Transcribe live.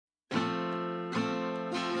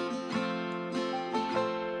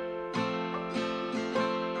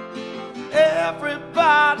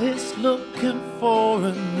Everybody's looking for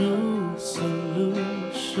a new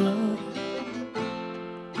solution.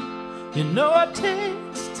 You know it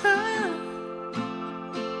takes time.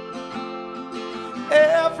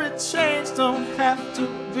 Every change don't have to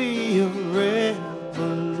be a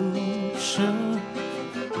revolution.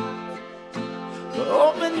 But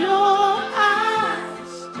open your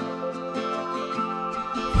eyes,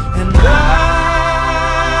 and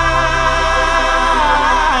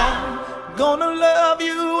I'm gonna love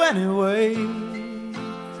you anyway.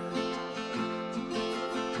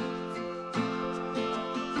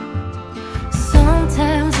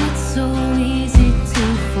 Sometimes it's so easy to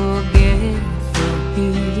forget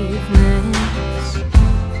forgiveness.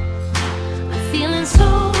 I'm feeling so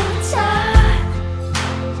tired.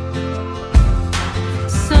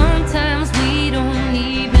 Sometimes we don't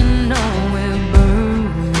even know we're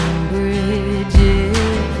burning bridges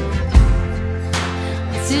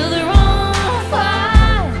until they're on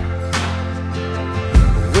fire.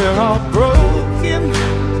 We're all broken,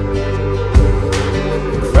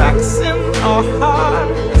 cracks in our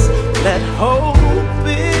hearts. Let hope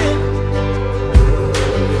in,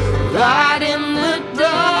 light in the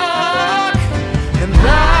dark. And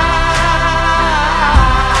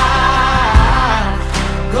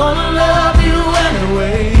I'm gonna love you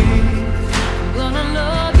anyway. I'm gonna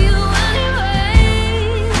love you anyway.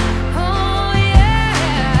 Oh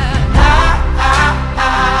yeah.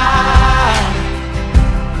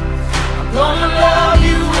 I'm gonna love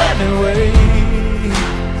you anyway.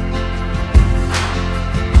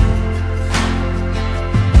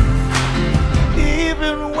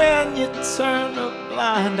 Even when you turn a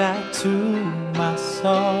blind eye to my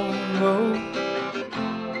sorrow,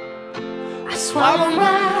 I swallow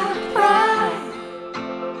my pride.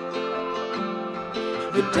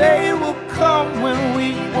 the day will come when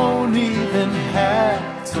we won't even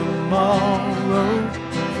have tomorrow.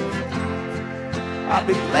 I'll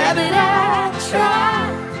be glad that I tried.